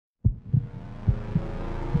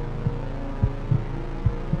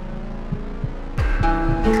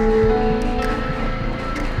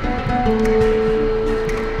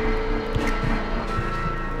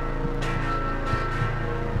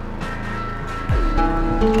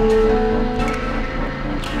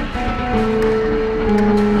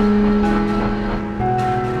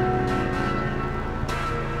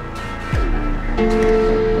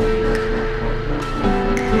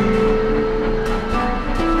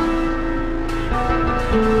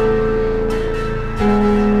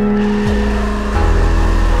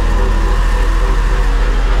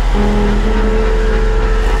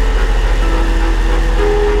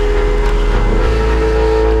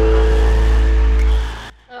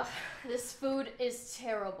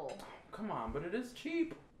But it is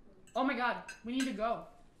cheap. Oh my god, we need to go.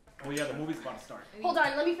 Oh yeah, the movie's about to start. Hold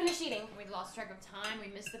on, let me finish eating. We lost track of time,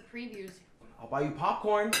 we missed the previews. I'll buy you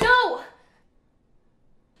popcorn. No!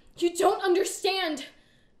 You don't understand.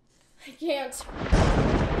 I can't.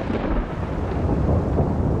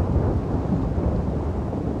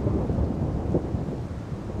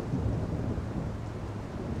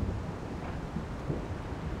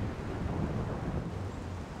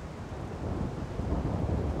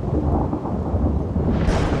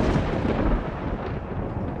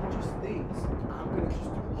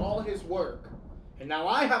 Work. And now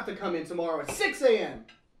I have to come in tomorrow at 6 a.m.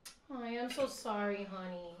 Oh, I am so sorry,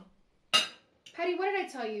 honey. Patty, what did I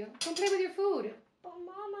tell you? Don't play with your food. But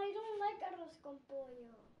Mom, I don't like arroz con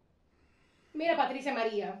pollo. Mira, Patricia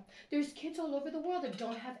Maria, there's kids all over the world that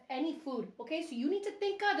don't have any food, okay? So you need to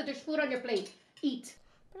thank God that there's food on your plate. Eat.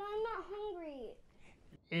 But I'm not hungry.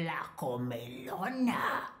 La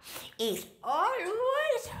Comelona is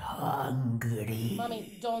always hungry.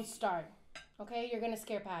 Mommy, don't start, okay? You're gonna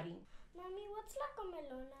scare Patty. Mommy, what's la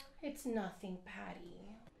Comelona? It's nothing, Patty.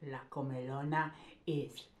 La Comelona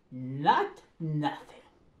is not nothing.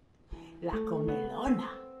 La Comelona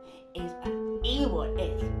is an evil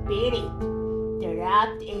spirit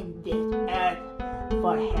trapped in this earth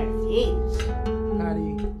for her sins.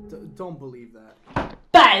 Patty, don't believe that.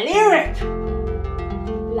 Believe it!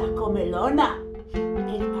 La Comelona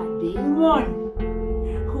is a demon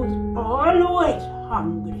who's always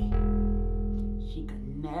hungry. She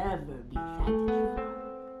can never be satisfied.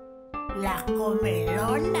 La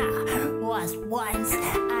Comelona was once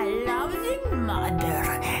a loving mother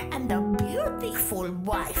and a beautiful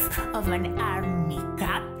wife of an army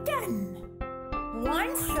captain.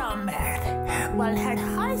 One summer, while her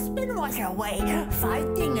husband was away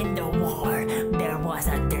fighting in the war, there was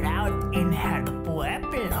a drought in her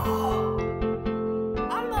pueblo.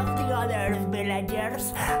 All of the other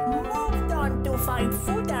villagers moved on to find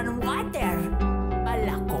food and water.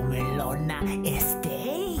 La Comelona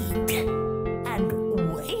stayed and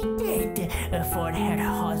waited for her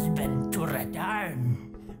husband to return.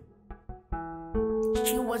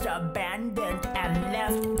 She was abandoned and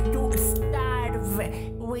left to starve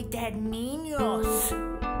with her niños.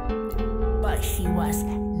 But she was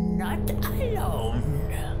not alone.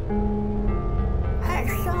 Her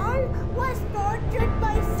soul was tortured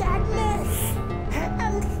by sadness,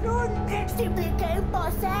 and soon she became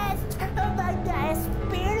possessed by the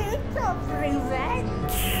spirit of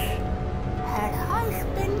revenge. Her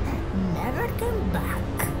husband never came back.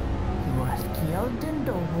 He was killed in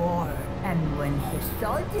the war, and when his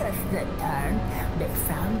soldiers returned, they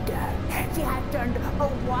found her. She had turned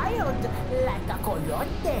wild like a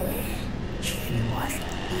coyote. She was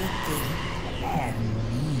eating her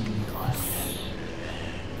niños.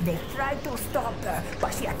 They tried to stop her,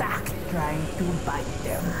 but she attacked, trying to bite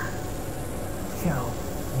them. So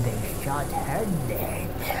they shot her dead.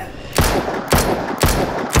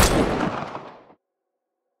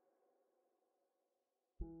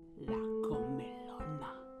 La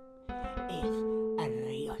Comelona is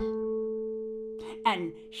real.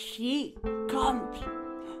 And she comes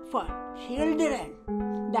for children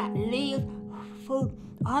that leave food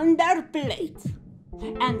on their plates.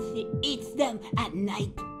 And she eats them at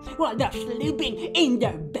night while they're sleeping in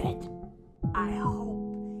their bed. I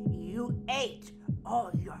hope you ate all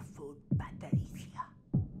your food, Patricia,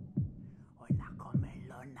 or La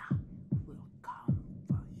Comelona will come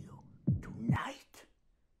for you tonight.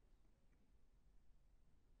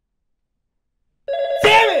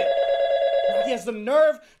 Damn it! He has the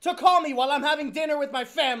nerve to call me while I'm having dinner with my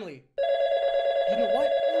family. You know what?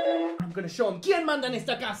 I'm gonna show him quién manda en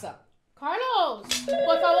esta casa. Carlos,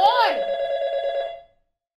 por favor.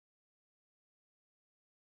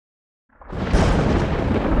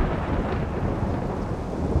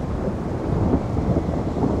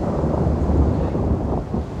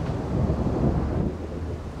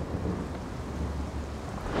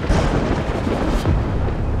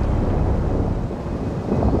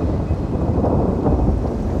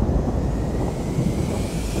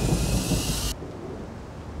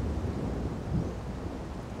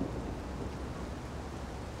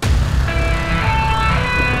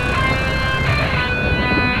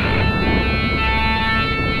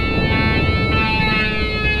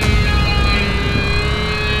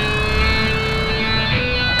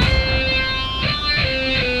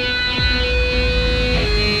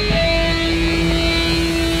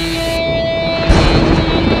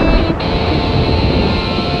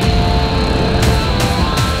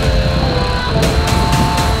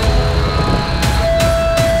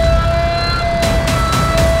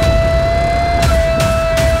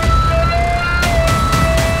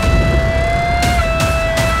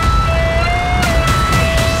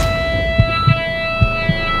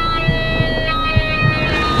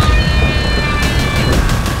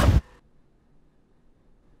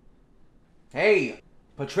 Hey,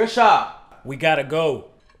 Patricia. We gotta go.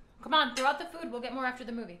 Come on, throw out the food. We'll get more after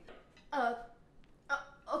the movie.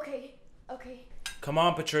 Okay. Come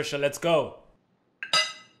on, Patricia, let's go.